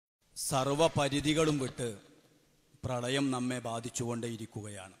സർവപരിധികളും വിട്ട് പ്രളയം നമ്മെ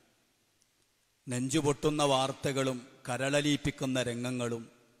ബാധിച്ചുകൊണ്ടേയിരിക്കുകയാണ്. നെഞ്ചുപൊട്ടുന്ന വാർത്തകളും കരളലിയിപ്പിക്കുന്ന രംഗങ്ങളും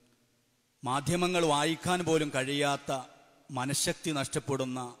മാധ്യമങ്ങൾ വായിക്കാൻ പോലും കഴിയാത്ത മനഃശക്തി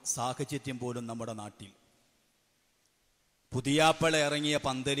നഷ്ടപ്പെടുന്ന സാഹചര്യം പോലും നമ്മുടെ നാട്ടിൽ. പുതിയാപ്പള ഇറങ്ങിയ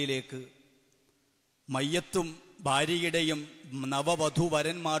പന്തലിലേക്ക് മയ്യത്തും ഭാര്യയുടെയും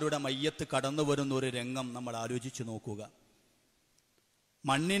നവവധൂവരന്മാരുടെ മയ്യത്ത് കടന്നു വരുന്ന ഒരു രംഗം നമ്മൾ ആലോചിച്ചു നോക്കുക.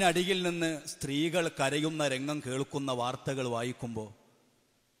 മണ്ണിനടിയിൽ നിന്ന് സ്ത്രീകൾ കരയുന്ന രംഗം കേൾക്കുന്ന വാർത്തകൾ വായിക്കുമ്പോൾ,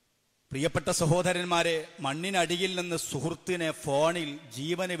 പ്രിയപ്പെട്ട സഹോദരന്മാരെ, മണ്ണിനടിയിൽ നിന്ന് സുഹൃത്തിനെ ഫോണിൽ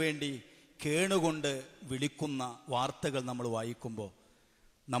ജീവന് വേണ്ടി കേണുകൊണ്ട് വിളിക്കുന്ന വാർത്തകൾ നമ്മൾ വായിക്കുമ്പോൾ,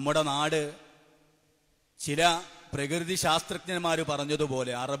 നമ്മുടെ നാട് ചില പ്രകൃതി ശാസ്ത്രജ്ഞന്മാർ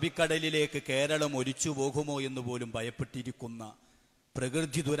പറഞ്ഞതുപോലെ അറബിക്കടലിലേക്ക് കേരളം ഒലിച്ചു പോകുമോ എന്ന് പോലും ഭയപ്പെട്ടിരിക്കുന്ന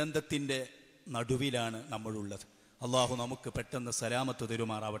പ്രകൃതി ദുരന്തത്തിൻ്റെ നടുവിലാണ് നമ്മളുള്ളത്. അള്ളാഹു നമുക്ക് പെട്ടെന്ന് സലാമത്ത്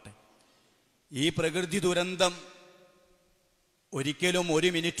തരുമാറാവട്ടെ. ഈ പ്രകൃതി ദുരന്തം ഒരിക്കലും ഒരു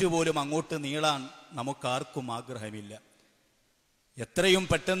മിനിറ്റ് പോലും അങ്ങോട്ട് നീളാൻ നമുക്കാർക്കും ആഗ്രഹമില്ല. എത്രയും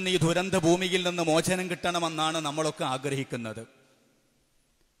പെട്ടെന്ന് ഈ ദുരന്ത ഭൂമിയിൽ നിന്ന് മോചനം കിട്ടണമെന്നാണ് നമ്മളൊക്കെ ആഗ്രഹിക്കുന്നത്.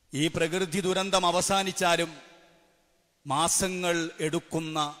 ഈ പ്രകൃതി ദുരന്തം അവസാനിച്ചാലും മാസങ്ങൾ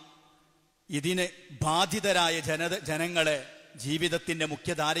എടുക്കുന്ന ഇതിന് ബാധിതരായ ജനങ്ങളെ ജീവിതത്തിൻ്റെ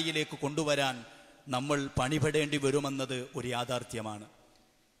മുഖ്യധാരയിലേക്ക് കൊണ്ടുവരാൻ നമ്മൾ പണിപെടേണ്ടി വരുമെന്നത് ഒരു യാഥാർത്ഥ്യമാണ്.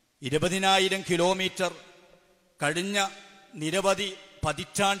 20,000 കിലോമീറ്റർ കഴിഞ്ഞ നിരവധി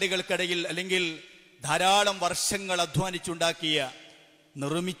പതിറ്റാണ്ടുകൾക്കിടയിൽ അല്ലെങ്കിൽ ധാരാളം വർഷങ്ങൾ അധ്വാനിച്ചുണ്ടാക്കിയ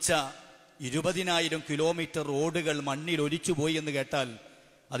നിർമ്മിച്ച 20,000 കിലോമീറ്റർ റോഡുകൾ മണ്ണിൽ ഒലിച്ചുപോയി എന്ന് കേട്ടാൽ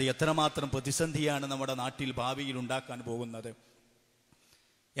അത് എത്രമാത്രം പ്രതിസന്ധിയാണ് നമ്മുടെ നാട്ടിൽ ഭാവിയിൽ ഉണ്ടാക്കാൻ പോകുന്നത്.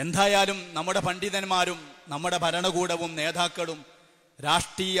 എന്തായാലും നമ്മുടെ പണ്ഡിതന്മാരും നമ്മുടെ ഭരണകൂടവും നേതാക്കളും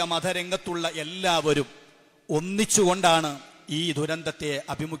രാഷ്ട്രീയ മതരംഗത്തുള്ള എല്ലാവരും ഒന്നിച്ചുകൊണ്ടാണ് ഈ ദുരന്തത്തെ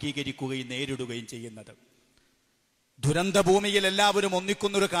അഭിമുഖീകരിക്കുകയും നേരിടുകയും ചെയ്യുന്നത്. ദുരന്തഭൂമിയിൽ എല്ലാവരും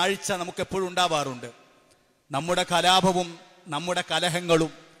ഒന്നിക്കുന്നൊരു കാഴ്ച നമുക്കെപ്പോഴും ഉണ്ടാവാറുണ്ട്. നമ്മുടെ കലാപവും നമ്മുടെ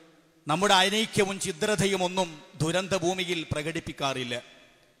കലഹങ്ങളും നമ്മുടെ അനൈക്യവും ഛിദ്രതയും ഒന്നും ദുരന്തഭൂമിയിൽ പ്രകടിപ്പിക്കാറില്ല.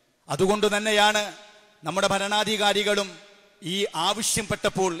 അതുകൊണ്ട് തന്നെയാണ് നമ്മുടെ ഭരണാധികാരികളും ഈ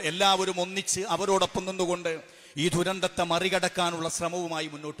ആവശ്യപ്പെട്ടപ്പോൾ എല്ലാവരും ഒന്നിച്ച് അവരോടൊപ്പം നിന്നുകൊണ്ട് ഈ ദുരന്തത്തെ മറികടക്കാനുള്ള ശ്രമവുമായി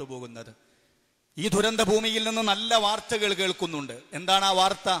മുന്നോട്ട് പോകുന്നത്. ഈ ദുരന്ത ഭൂമിയിൽ നിന്ന് നല്ല വാർത്തകൾ കേൾക്കുന്നുണ്ട്. എന്താണ് ആ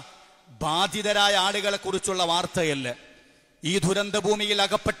വാർത്ത? ബാധിതരായ ആളുകളെ കുറിച്ചുള്ള വാർത്തയല്ല. ഈ ദുരന്ത ഭൂമിയിൽ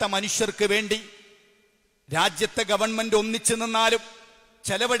അകപ്പെട്ട മനുഷ്യർക്ക് വേണ്ടി രാജ്യത്തെ ഗവൺമെന്റ് ഒന്നിച്ചു നിന്നാലും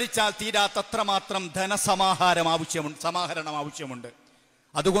ചെലവഴിച്ചാൽ തീരാത്തത്രമാത്രം ധനസമാഹരണം ആവശ്യമുണ്ട്.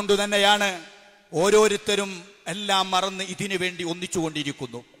 അതുകൊണ്ട് തന്നെയാണ് ഓരോരുത്തരും എല്ലാം മറന്ന് ഇതിനു വേണ്ടി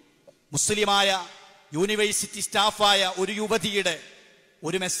ഒന്നിച്ചുകൊണ്ടിരിക്കുന്നു. മുസ്ലിമായ യൂണിവേഴ്സിറ്റി സ്റ്റാഫായ ഒരു യുവതിയുടെ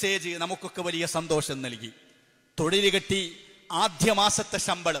ഒരു മെസ്സേജ് നമുക്കൊക്കെ വലിയ സന്തോഷം നൽകി. തൊഴിൽ കിട്ടി, ആദ്യ മാസത്തെ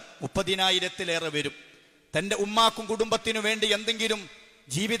ശമ്പളം 30,000-ലേറെ വരും. തൻ്റെ ഉമ്മാക്കും കുടുംബത്തിനു വേണ്ടി എന്തെങ്കിലും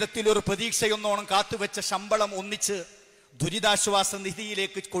ജീവിതത്തിൽ ഒരു പ്രതീക്ഷയൊന്നോണം കാത്തുവെച്ച ശമ്പളം ഒന്നിച്ച് ദുരിതാശ്വാസ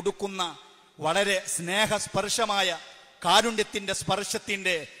നിധിയിലേക്ക് കൊടുക്കുന്ന വളരെ സ്നേഹസ്പർശമായ കാരുണ്യത്തിൻ്റെ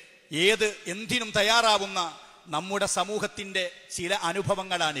സ്പർശത്തിൻ്റെ എന്തിനും തയ്യാറാവുന്ന നമ്മുടെ സമൂഹത്തിൻ്റെ ചില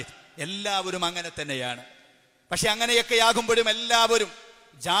അനുഭവങ്ങളാണിത്. എല്ലാവരും അങ്ങനെ തന്നെയാണ്. പക്ഷെ അങ്ങനെയൊക്കെ ആകുമ്പോഴും എല്ലാവരും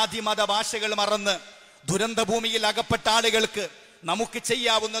ജാതി മത ഭാഷകൾ മറന്ന് ദുരന്തഭൂമിയിൽ അകപ്പെട്ട ആളുകൾക്ക് നമുക്ക്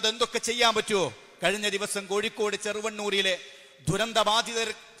ചെയ്യാവുന്നത് എന്തൊക്കെ ചെയ്യാൻ പറ്റുമോ? കഴിഞ്ഞ ദിവസം കോഴിക്കോട് ചെറുവണ്ണൂരിലെ ദുരന്തബാധിതർ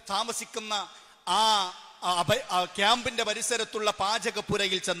താമസിക്കുന്ന ആ ക്യാമ്പിന്റെ പരിസരത്തുള്ള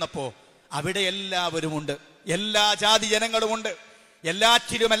പാചകപ്പുരയിൽ ചെന്നപ്പോ അവിടെ എല്ലാവരുമുണ്ട്, എല്ലാ ജാതി ജനങ്ങളുമുണ്ട്,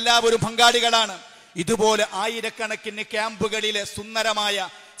 എല്ലാറ്റിലും എല്ലാവരും പങ്കാളികളാണ്. ഇതുപോലെ ആയിരക്കണക്കിന് ക്യാമ്പുകളിലെ സുന്ദരമായ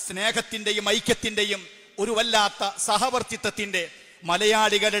സ്നേഹത്തിന്റെയും ഐക്യത്തിന്റെയും ഒരു വല്ലാത്ത സഹവർത്തിത്വത്തിന്റെ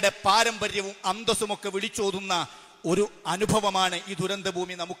മലയാളികളുടെ പാരമ്പര്യവും അന്തസ്സുമൊക്കെ വിളിച്ചോതുന്ന ഒരു അനുഭവമാണ് ഈ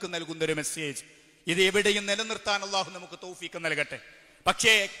ദുരന്തഭൂമി നമുക്ക് നൽകുന്ന ഒരു മെസ്സേജ്. ഇത് എവിടെയും നിലനിർത്താൻ അല്ലാഹു നമുക്ക് തൗഫീഖ് നൽകട്ടെ.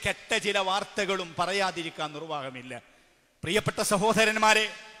 പക്ഷേ കെട്ട ചില വാർത്തകളും പറയാതിരിക്കാൻ നിർവാഹമില്ല. പ്രിയപ്പെട്ട സഹോദരന്മാരെ,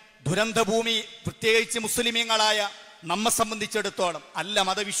 ദുരന്തഭൂമി പ്രത്യേകിച്ച് മുസ്ലിമീങ്ങളായ നമ്മെ സംബന്ധിച്ചിടത്തോളം അല്ല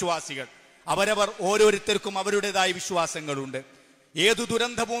മതവിശ്വാസികൾ, അവരവർ ഓരോരുത്തർക്കും അവരുടേതായ വിശ്വാസങ്ങളുണ്ട്. ഏതു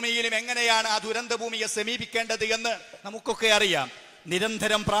ദുരന്തഭൂമിയിലും എങ്ങനെയാണ് ആ ദുരന്തഭൂമിയെ സമീപിക്കേണ്ടത് എന്ന് നമുക്കൊക്കെ അറിയാം.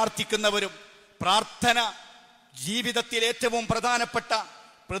 നിരന്തരം പ്രാർത്ഥിക്കുന്നവരും പ്രാർത്ഥന ജീവിതത്തിൽ ഏറ്റവും പ്രധാനപ്പെട്ട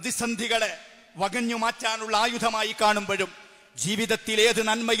പ്രതിസന്ധികളെ വകഞ്ഞു മാറ്റാനുള്ള ആയുധമായി കാണുമ്പോഴും ജീവിതത്തിൽ ഏത്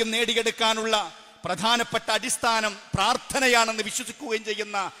നന്മയും നേടിയെടുക്കാനുള്ള പ്രധാനപ്പെട്ട അടിസ്ഥാനം പ്രാർത്ഥനയാണെന്ന് വിശ്വസിക്കുകയും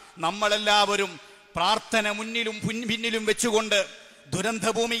ചെയ്യുന്ന നമ്മളെല്ലാവരും പ്രാർത്ഥന മുന്നിലും പിന്നിലും വെച്ചുകൊണ്ട്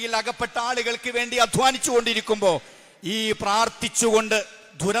ദുരന്തഭൂമിയിൽ അകപ്പെട്ട ആളുകൾക്ക് വേണ്ടി അധ്വാനിച്ചുകൊണ്ടിരിക്കുമ്പോൾ ഈ പ്രാർത്ഥിച്ചുകൊണ്ട്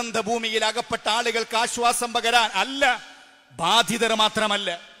ദുരന്തഭൂമിയിൽ അകപ്പെട്ട ആളുകൾക്ക് ആശ്വാസം പകരാൻ അല്ല, ബാധിതർ മാത്രമല്ല.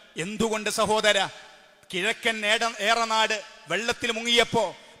 എന്തുകൊണ്ട് സഹോദര? കിഴക്കൻ ഏറനാട് വെള്ളത്തിൽ മുങ്ങിയപ്പോ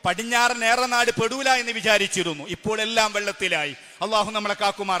പടിഞ്ഞാറൻ ഏറനാട് പെടൂല എന്ന് വിചാരിച്ചിരുന്നു. ഇപ്പോൾ എല്ലാം വെള്ളത്തിലായി. അള്ളാഹു നമ്മളെ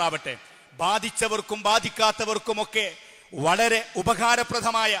കാക്കുമാറാവട്ടെ. ബാധിച്ചവർക്കും ബാധിക്കാത്തവർക്കുമൊക്കെ വളരെ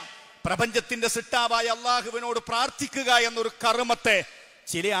ഉപകാരപ്രദമായ പ്രപഞ്ചത്തിന്റെ സിട്ടാവായ അള്ളാഹുവിനോട് പ്രാർത്ഥിക്കുക എന്നൊരു കർമ്മത്തെ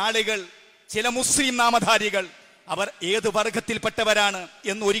ചില ആളുകൾ, ചില മുസ്ലിം നാമധാരികൾ, അവർ ഏത് വർഗത്തിൽപ്പെട്ടവരാണ്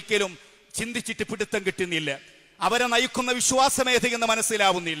എന്ന് ഒരിക്കലും ചിന്തിച്ചിട്ട് പിടുത്തം കിട്ടുന്നില്ല. അവരെ നയിക്കുന്ന വിശ്വാസമേത് എന്ന്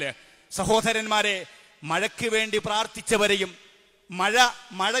മനസ്സിലാവുന്നില്ല. സഹോദരന്മാരെ, മഴയ്ക്ക് വേണ്ടി പ്രാർത്ഥിച്ചവരെയും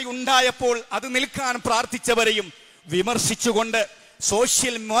മഴയുണ്ടായപ്പോൾ അത് നിൽക്കാൻ പ്രാർത്ഥിച്ചവരെയും വിമർശിച്ചുകൊണ്ട്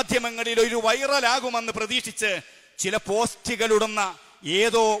സോഷ്യൽ മാധ്യമങ്ങളിൽ ഒരു വൈറലാകുമെന്ന് പ്രതീക്ഷിച്ച് ചില പോസ്റ്റുകളിടുന്ന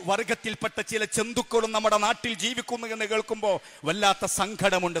ഏതോ വർഗത്തിൽപ്പെട്ട ചില ജന്തുക്കളും നമ്മുടെ നാട്ടിൽ ജീവിക്കുന്നു എന്ന് കേൾക്കുമ്പോൾ വല്ലാത്ത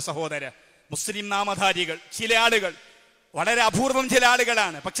സങ്കടമുണ്ട് സഹോദര. മുസ്ലിം നാമധാരികൾ ചില ആളുകൾ, വളരെ അപൂർവം ചില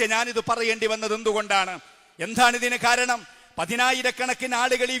ആളുകളാണ്, പക്ഷെ ഞാനിത് പറയേണ്ടി വന്നത് എന്തുകൊണ്ടാണ്? എന്താണ് ഇതിന് കാരണം? 10,000-കണക്കിന്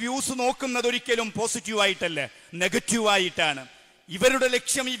ആളുകൾ ഈ വ്യൂസ് നോക്കുന്നത് ഒരിക്കലും പോസിറ്റീവായിട്ടല്ല, നെഗറ്റീവായിട്ടാണ്. ഇവരുടെ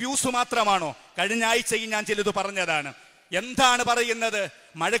ലക്ഷ്യം ഈ വ്യൂസ് മാത്രമാണോ? കഴിഞ്ഞ ആഴ്ചയിൽ ഞാൻ ചിലത് പറഞ്ഞതാണ്. എന്താണ് പറയുന്നത്?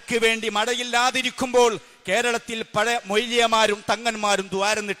 മഴയ്ക്ക് വേണ്ടി മഴയില്ലാതിരിക്കുമ്പോൾ കേരളത്തിൽ പല മൊയ്ലിയമാരും തങ്ങന്മാരും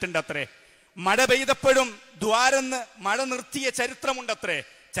ദ്വാരന്നിട്ടുണ്ടത്രേ. മഴ പെയ്തപ്പോഴും ദ്വാരന്ന് മഴ നിർത്തിയ ചരിത്രമുണ്ടത്രേ.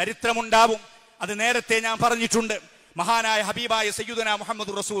 ചരിത്രമുണ്ടാവും, അത് നേരത്തെ ഞാൻ പറഞ്ഞിട്ടുണ്ട്. മഹാനായ ഹബീബായ സയ്യിദുനാ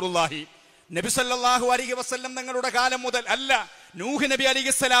മുഹമ്മദ് റസൂലുള്ളാഹി നബി സല്ലല്ലാഹു അലൈഹി വസല്ലം തങ്ങളുടെ കാലം മുതൽ അല്ല, നൂഹ് നബി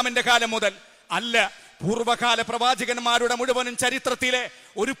അലൈഹിസ്സലാമിന്റെ കാലം മുതൽ അല്ല, പൂർവകാല പ്രവാചകന്മാരുടെ മുഴുവനും ചരിത്രത്തിലെ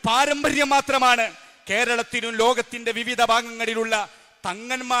ഒരു പാരമ്പര്യം മാത്രമാണ് കേരളത്തിലും ലോകത്തിന്റെ വിവിധ ഭാഗങ്ങളിലുള്ള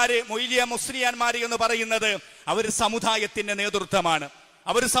തങ്ങന്മാര്, മൊയ്ലിയ മുസ്ലിയാന്മാര് എന്ന് പറയുന്നത്. അവർ സമുദായത്തിന്റെ നേതൃത്വമാണ്,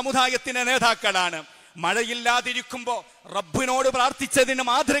 അവർ സമുദായത്തിന്റെ നേതാക്കളാണ്. മഴയില്ലാതിരിക്കുമ്പോ റബ്ബിനോട് പ്രാർത്ഥിച്ചതിന്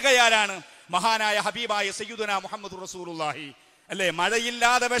മാതൃകയാലാണ് മഹാനായ ഹബീബായ സയ്യിദുനാ മുഹമ്മദ് റസൂലുള്ളാഹി. അല്ലെ,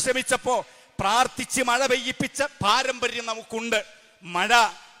 മഴയില്ലാതെ വിഷമിച്ചപ്പോ പ്രാർത്ഥിച്ച് മഴ പെയ്യിപ്പിച്ച പാരമ്പര്യം നമുക്കുണ്ട്. മഴ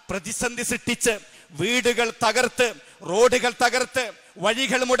പ്രതിസന്ധി സൃഷ്ടിച്ച് വീടുകൾ തകർത്ത്, റോഡുകൾ തകർത്ത്,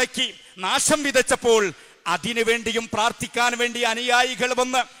 വഴികൾ മുടക്കി നാശം വിതച്ചപ്പോൾ അതിനു വേണ്ടിയും പ്രാർത്ഥിക്കാൻ വേണ്ടി അനുയായികൾ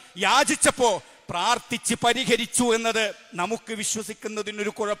വന്ന് യാചിച്ചപ്പോ പ്രാർത്ഥിച്ച് പരിഹരിച്ചു എന്നത് നമുക്ക്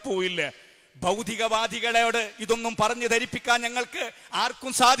വിശ്വസിക്കുന്നതിനൊരു കുഴപ്പവുമില്ല. ഭൗതികവാദികളോട് ഇതൊന്നും പറഞ്ഞു ധരിപ്പിക്കാൻ ഞങ്ങൾക്ക്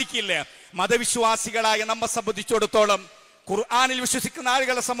ആർക്കും സാധിക്കില്ല. മതവിശ്വാസികളായ നമ്മെ സംബന്ധിച്ചിടത്തോളം, ഖുർആനിൽ വിശ്വസിക്കുന്ന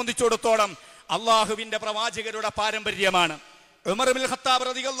ആളുകളെ സംബന്ധിച്ചിടത്തോളം അള്ളാഹുവിന്റെ പ്രവാചകരുടെ പാരമ്പര്യമാണ്, ഉമർ ഇബ്നുൽ ഖത്താബ്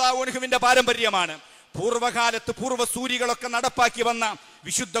റളിയല്ലാഹു അൻഹുവിന്റെ പാരമ്പര്യമാണ്. പൂർവകാലത്ത് പൂർവ്വസൂരികളൊക്കെ നടപ്പാക്കി വന്ന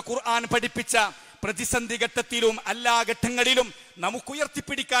വിശുദ്ധ ഖുർആൻ പഠിപ്പിച്ച പ്രതിസന്ധി ഘട്ടത്തിലും എല്ലാ ഘട്ടങ്ങളിലും നമുക്ക്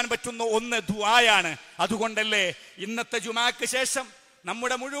ഉയർത്തിപ്പിടിക്കാൻ പറ്റുന്ന ഒന്ന് ദുആയാണ്. അതുകൊണ്ടല്ലേ ഇന്നത്തെ ജുമാക്ക് ശേഷം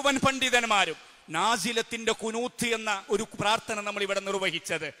നമ്മുടെ മുഴുവൻ പണ്ഡിതന്മാരും നാസിലത്തിന്റെ കുനൂത്ത് എന്ന ഒരു പ്രാർത്ഥന നമ്മൾ ഇവിടെ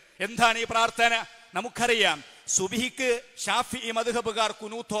നിർവഹിച്ചത്. എന്താണ് ഈ പ്രാർത്ഥന? നമുക്കറിയാം, സുബ്ഹിക്ക് ഷാഫിഈ മദ്ഹബുകാർ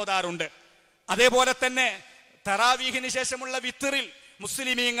കുനൂത്ത് ഓതാറുണ്ട്. അതേപോലെ തന്നെ തറാവീഹിന് ശേഷമുള്ള വിത്റിൽ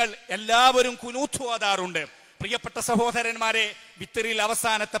മുസ്ലിമീങ്ങൾ എല്ലാവരും കുനൂത്ത് ഓതാറുണ്ട്. പ്രിയപ്പെട്ട സഹോദരന്മാരെ, വിത്റിൽ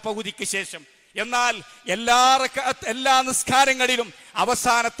അവസാനത്തെ പകുതിക്ക് ശേഷം. എന്നാൽ എല്ലാ നിസ്കാരങ്ങളിലും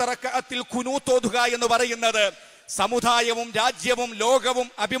അവസാനത്തെ റക്അത്തിൽ കുനൂത്ത് ഓതുക എന്ന് പറയുന്നത് സമുദായവും രാജ്യവും ലോകവും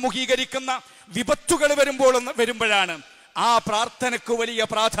അഭിമുഖീകരിക്കുന്ന വിപത്തുകൾ വരുമ്പോഴാണ്. ആ പ്രാർത്ഥനയ്ക്ക് വലിയ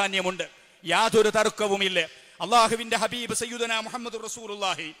പ്രാധാന്യമുണ്ട്, യാതൊരു തർക്കവുമില്ല. അള്ളാഹുവിന്റെ ഹബീബ് സയ്യിദുനാ മുഹമ്മദ്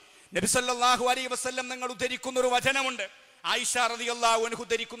റസൂലുള്ളാഹി നബി സല്ലല്ലാഹു അലൈഹി വസല്ലം നിങ്ങൾ ഉദ്ധരിക്കുന്ന ഒരു വചനമുണ്ട്. ആയിഷ റളിയല്ലാഹു അൻഹ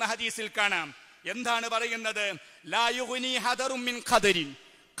ഉദ്ധരിക്കുന്ന ഹദീസിൽ കാണാം. എന്താണ് പറയുന്നത്? ലാ യുഗ്നി ഹദറും മിൻ ഖദരിൻ.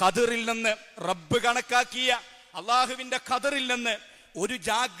 ഖദറിൽ നിന്ന്, റബ്ബ് കണക്കാക്കിയ അള്ളാഹുവിന്റെ ഖദറിൽ നിന്ന് ഒരു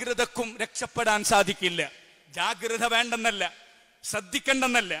ജാഗ്രതക്കും രക്ഷപ്പെടാൻ സാധിക്കില്ല. ജാഗ്രത വേണ്ടെന്നല്ല,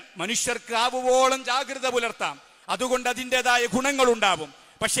 ശ്രദ്ധിക്കണ്ടെന്നല്ല, മനുഷ്യർക്ക് ആവുവോളം ജാഗ്രത പുലർത്താം, അതുകൊണ്ട് അതിൻ്റെതായ ഗുണങ്ങളുണ്ടാവും.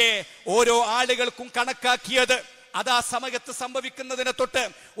 പക്ഷേ ഓരോ ആളുകൾക്കും കണക്കാക്കിയത് അത് ആ സമയത്ത് സംഭവിക്കുന്നതിനെ തൊട്ട്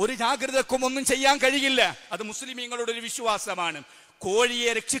ഒരു ജാഗ്രതക്കും ഒന്നും ചെയ്യാൻ കഴിയില്ല. അത് മുസ്ലിമീങ്ങളുടെ ഒരു വിശ്വാസമാണ്.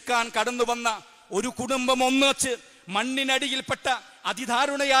 കോഴിയെ രക്ഷിക്കാൻ കടന്നു വന്ന ഒരു കുടുംബം ഒന്നിച്ച് മണ്ണിനടിയിൽപ്പെട്ട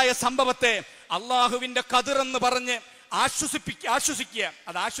അതിദാരുണയായ സംഭവത്തെ അള്ളാഹുവിന്റെ ഖദർ എന്ന് പറഞ്ഞ് ആശ്വസിക്കുക.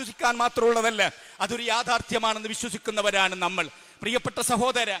 അത് ആശ്വസിക്കാൻ മാത്രമുള്ളതല്ല, അതൊരു യാഥാർത്ഥ്യമാണെന്ന് വിശ്വസിക്കുന്നവരാണ് നമ്മൾ. പ്രിയപ്പെട്ട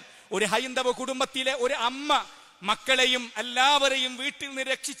സഹോദര, ഒരു ഹൈന്ദവ കുടുംബത്തിലെ ഒരു അമ്മ മക്കളെയും എല്ലാവരെയും വീട്ടിൽ നിന്ന്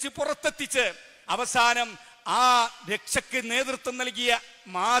രക്ഷിച്ച് പുറത്തെത്തിച്ച് അവസാനം ആ രക്ഷയ്ക്ക് നേതൃത്വം നൽകിയ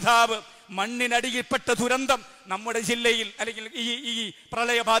മാതാവ് മണ്ണിനടിയിൽപ്പെട്ട ദുരന്തം നമ്മുടെ ജില്ലയിൽ അല്ലെങ്കിൽ ഈ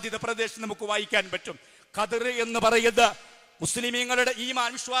പ്രളയബാധിത പ്രദേശത്ത് നമുക്ക് വായിക്കാൻ പറ്റും. ഖദർ എന്ന് പറയുന്ന മുസ്ലിമീങ്ങളുടെ ഈമാൻ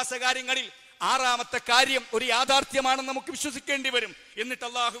വിശ്വാസ കാര്യങ്ങളിൽ 6ാമത്തെ കാര്യം ഒരു യാഥാർത്ഥ്യമാണെന്ന് നമുക്ക് വിശ്വസിക്കേണ്ടി വരും. എന്നിട്ട്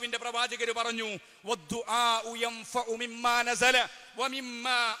അള്ളാഹുവിന്റെ പ്രവാചകര് പറഞ്ഞു,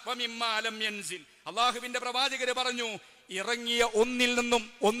 അള്ളാഹുവിന്റെ പ്രവാചകര് പറഞ്ഞു, ഇറങ്ങിയ ഒന്നിൽ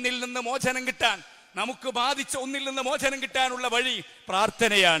നിന്ന് മോചനം കിട്ടാൻ, നമുക്ക് ബാധിച്ച ഒന്നിൽ നിന്ന് മോചനം കിട്ടാനുള്ള വഴി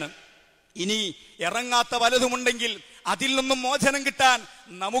പ്രാർത്ഥനയാണ്. ഇനി ഇറങ്ങാത്ത വലതുമുണ്ടെങ്കിൽ അതിൽ നിന്നും മോചനം കിട്ടാൻ,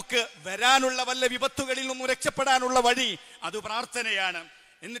 നമുക്ക് വരാനുള്ള വല്ല വിപത്തുകളിൽ നിന്നും രക്ഷപ്പെടാനുള്ള വഴി അത് പ്രാർത്ഥനയാണ്.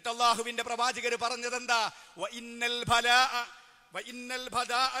 എന്നിട്ട് അള്ളാഹുവിന്റെ പ്രവാചകർ പറഞ്ഞതെന്താ?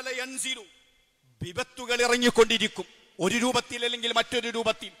 വിപത്തുകൾ ഇറങ്ങിക്കൊണ്ടിരിക്കും, ഒരു രൂപത്തിൽ അല്ലെങ്കിൽ മറ്റൊരു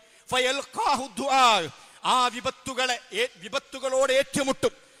രൂപത്തിൽ. ആ വിപത്തുകളോട്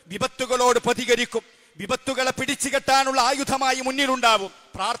ഏറ്റുമുട്ടും, വിപത്തുകളോട് പ്രതികരിക്കും, വിപത്തുകളെ പിടിച്ചു കെട്ടാനുള്ള ആയുധമായി മുന്നിലുണ്ടാവും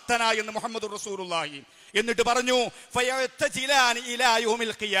പ്രാർത്ഥന എന്ന് മുഹമ്മദ് റസൂലുള്ളാഹി. എന്നിട്ട് പറഞ്ഞു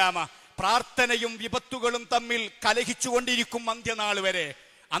പ്രാർത്ഥനയും വിപത്തുകളും തമ്മിൽ കലഹിച്ചുകൊണ്ടിരിക്കും അന്ത്യനാൾ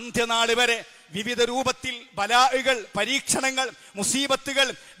വരെ. വിവിധ രൂപത്തിൽ ബലാഉകൾ, പരീക്ഷണങ്ങൾ, മുസീബത്തുകൾ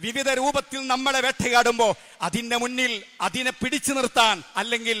വിവിധ രൂപത്തിൽ നമ്മളെ വേട്ടയാടുമ്പോ അതിന്റെ മുന്നിൽ അതിനെ പിടിച്ചു നിർത്താൻ,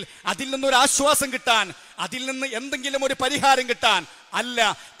 അല്ലെങ്കിൽ അതിൽ നിന്നൊരു ആശ്വാസം കിട്ടാൻ, അതിൽ നിന്ന് എന്തെങ്കിലും ഒരു പരിഹാരം കിട്ടാൻ അല്ല,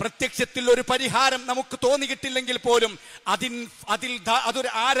 പ്രത്യക്ഷത്തിൽ ഒരു പരിഹാരം നമുക്ക് തോന്നിയിട്ടില്ലെങ്കിൽ പോലും അതൊരു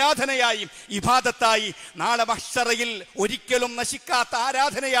ആരാധനയായി, ഇബാദത്തായി, നാളെ മഹ്ശറയിൽ ഒരിക്കലും നശിക്കാത്ത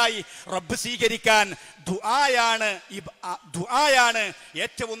ആരാധനയായി റബ്ബ് സ്വീകരിക്കാൻ ദുആയാണ്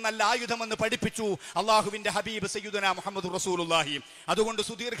ഏറ്റവും നല്ല ആയുധമെന്ന് പഠിപ്പിച്ചു അള്ളാഹുവിന്റെ ഹബീബ് സയ്യിദുനാ മുഹമ്മദ് റസൂലുള്ളാഹി. അതുകൊണ്ട്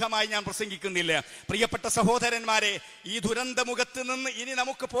സുദീർഘമായി ഞാൻ പ്രസംഗിക്കുന്നില്ല. പ്രിയപ്പെട്ട സഹോദരന്മാരെ, ഈ ദുരന്തമുഖത്ത് നിന്ന് ഇനി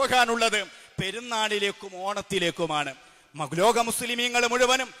നമുക്ക് പോകാനുള്ളത് പെരുന്നാളിലേക്കും ഓണത്തിലേക്കുമാണ്. ലോക മുസ്ലിമീങ്ങൾ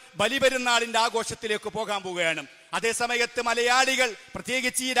മുഴുവനും ബലിപെരുന്നാളിന്റെ ആഘോഷത്തിലേക്ക് പോകാൻ പോവുകയാണ്. അതേസമയത്ത് മലയാളികൾ,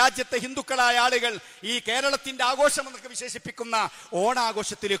 പ്രത്യേകിച്ച് ഈ രാജ്യത്തെ ഹിന്ദുക്കളായ ആളുകൾ, ഈ കേരളത്തിന്റെ ആഘോഷം എന്നൊക്കെ വിശേഷിപ്പിക്കുന്ന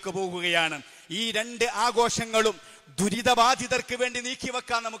ഓണാഘോഷത്തിലേക്ക് പോകുകയാണ്. ഈ രണ്ട് ആഘോഷങ്ങളും ദുരിതബാധിതർക്ക് വേണ്ടി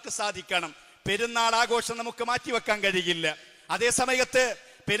നീക്കിവെക്കാൻ നമുക്ക് സാധിക്കണം. പെരുന്നാൾ ആഘോഷം നമുക്ക് മാറ്റിവെക്കാൻ കഴിയില്ല. അതേസമയത്ത്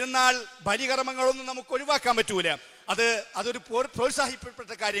പെരുന്നാൾ ബലികർമ്മങ്ങളൊന്നും നമുക്ക് ഒഴിവാക്കാൻ പറ്റൂല. അതൊരു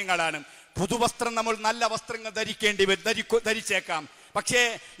പ്രോത്സാഹിപ്പിക്കപ്പെട്ട കാര്യങ്ങളാണ്. പുതുവസ്ത്രം, നമ്മൾ നല്ല വസ്ത്രങ്ങൾ ധരിച്ചേക്കാം. പക്ഷേ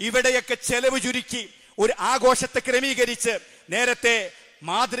ഇവിടെയൊക്കെ ചെലവ് ചുരുക്കി ഒരു ആഘോഷത്തെ ക്രമീകരിച്ച്, നേരത്തെ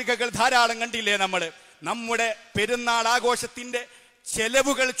മാതൃകകൾ ധാരാളം കണ്ടില്ലേ നമ്മൾ. നമ്മുടെ പെരുന്നാൾ ആഘോഷത്തിന്റെ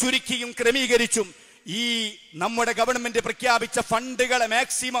ചെലവുകൾ ചുരുക്കിയും ക്രമീകരിച്ചും ഈ നമ്മുടെ ഗവൺമെന്റ് പ്രഖ്യാപിച്ച ഫണ്ടുകളെ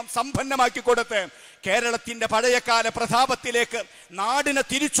മാക്സിമം സമ്പന്നമാക്കി കൊടുത്ത് കേരളത്തിന്റെ പഴയകാല പ്രതാപത്തിലേക്ക് നാടിനെ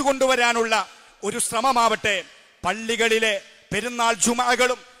തിരിച്ചു കൊണ്ടുവരാനുള്ള ഒരു ശ്രമമാവട്ടെ. പള്ളികളിലെ പെരുന്നാൾ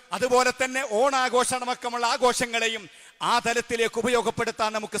ജുമഅകളും അതുപോലെ തന്നെ ഓണാഘോഷമടക്കമുള്ള ആഘോഷങ്ങളെയും ആ തലത്തിലേക്ക് ഉപയോഗപ്പെടുത്താൻ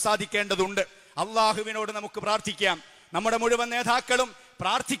നമുക്ക് സാധിക്കേണ്ടതുണ്ട്. അള്ളാഹുവിനോട് നമുക്ക് പ്രാർത്ഥിക്കാം. നമ്മുടെ മുഴുവൻ നേതാക്കളും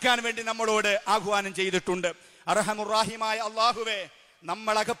പ്രാർത്ഥിക്കാൻ വേണ്ടി നമ്മളോട് ആഹ്വാനം ചെയ്തിട്ടുണ്ട്. അർഹമുറാഹിമായ അള്ളാഹുവേ,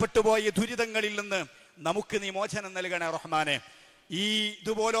 നമ്മൾ അകപ്പെട്ടുപോയ ദുരിതങ്ങളിൽ നിന്ന് നമുക്ക് നീ മോചനം നൽകണേ റഹ്മാനെ. ഈ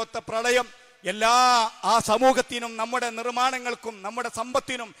ഇതുപോലത്തെ പ്രളയം എല്ലാ ആ സമൂഹത്തിനും, നമ്മുടെ നിർമ്മാണങ്ങൾക്കും, നമ്മുടെ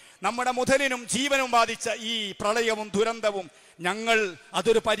സമ്പത്തിനും, നമ്മുടെ മുതലിനും ജീവനും ബാധിച്ച ഈ പ്രളയവും ദുരന്തവും ഞങ്ങൾ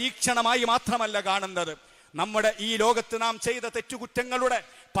അതൊരു പരീക്ഷണമായി മാത്രമല്ല കാണുന്നത്. നമ്മുടെ ഈ ലോകത്ത് നാം ചെയ്ത തെറ്റുകുറ്റങ്ങളുടെ,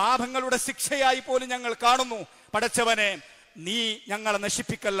 പാപങ്ങളുടെ ശിക്ഷയായി പോലും ഞങ്ങൾ കാണുന്നു. പടച്ചവനെ, നീ ഞങ്ങളെ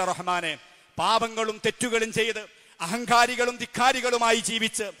നശിപ്പിക്കല്ല റഹ്മാനെ. പാപങ്ങളും തെറ്റുകളും ചെയ്ത് അഹങ്കാരികളും ധിക്കാരികളുമായി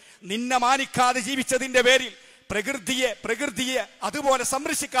ജീവിച്ച് നിന്നെ മാനിക്കാതെ ജീവിച്ചതിന്റെ പേരിൽ, പ്രകൃതിയെ അതുപോലെ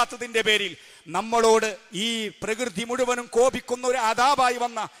സംരക്ഷിക്കാത്തതിന്റെ പേരിൽ നമ്മളോട് ഈ പ്രകൃതി മുഴുവനും കോപിക്കുന്ന ഒരു അദാബായി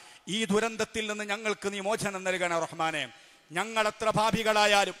വന്ന ഈ ദുരന്തത്തിൽ നിന്ന് ഞങ്ങൾക്ക് നീ മോചനം നൽകണ റഹ്മാനെ. ഞങ്ങൾ എത്ര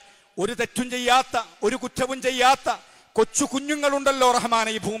പാപികളായാലും ഒരു തെറ്റും ചെയ്യാത്ത, ഒരു കുറ്റവും ചെയ്യാത്ത കൊച്ചു കുഞ്ഞുങ്ങളുണ്ടല്ലോ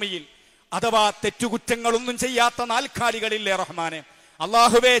റഹ്മാനെ ഈ ഭൂമിയിൽ. അഥവാ തെറ്റുകുറ്റങ്ങളൊന്നും ചെയ്യാത്ത നാൽക്കാലികളില്ലേ റഹ്മാനെ.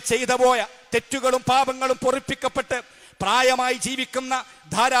 അള്ളാഹുവേ, ചെയ്ത പോയ തെറ്റുകളും പാപങ്ങളും പൊറിപ്പിക്കപ്പെട്ട് പ്രായമായി ജീവിക്കുന്ന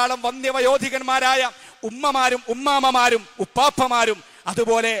ധാരാളം വന്യവയോധികന്മാരായ ഉമ്മമാരും ഉമ്മാമമാരും ഉപ്പാപ്പമാരും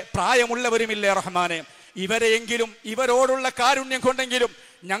അതുപോലെ പ്രായമുള്ളവരുമില്ലേ റഹ്മാനെ. ഇവരെയെങ്കിലും, ഇവരോടുള്ള കാരുണ്യം കൊണ്ടെങ്കിലും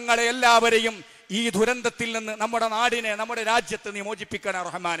ഞങ്ങളെ എല്ലാവരെയും ഈ ദുരന്തത്തിൽ നിന്ന്, നമ്മുടെ നാടിനെ, നമ്മുടെ രാജ്യത്ത് നീ മോചിപ്പിക്കണം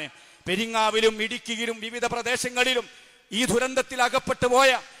റഹ്മാനെ. പെരിങ്ങാവിലും ഇടുക്കിയിലും വിവിധ പ്രദേശങ്ങളിലും ഈ ദുരന്തത്തിൽ അകപ്പെട്ടു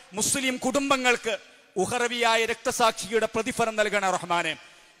പോയ മുസ്ലിം കുടുംബങ്ങൾക്ക് ഉഹറവിയായ രക്തസാക്ഷിയുടെ പ്രതിഫലം നൽകണ റഹ്മാനെ.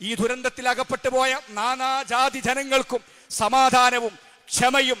 ഈ ദുരന്തത്തിൽ അകപ്പെട്ടു പോയ നാനാജാതി ജനങ്ങൾക്കും സമാധാനവും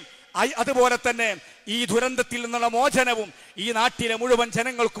ക്ഷമയും അതുപോലെ തന്നെ ഈ ദുരന്തത്തിൽ നിന്നുള്ള മോചനവും ഈ നാട്ടിലെ മുഴുവൻ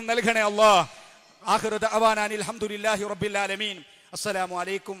ജനങ്ങൾക്കും നൽകണേ അല്ലാഹ്. ആഖിറു ദഅവാനാ അൽഹംദുലില്ലാഹി റബ്ബിൽ ആലമീൻ. അസ്സലാമു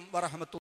അലൈക്കും വറഹ്മത്തുള്ളാഹി.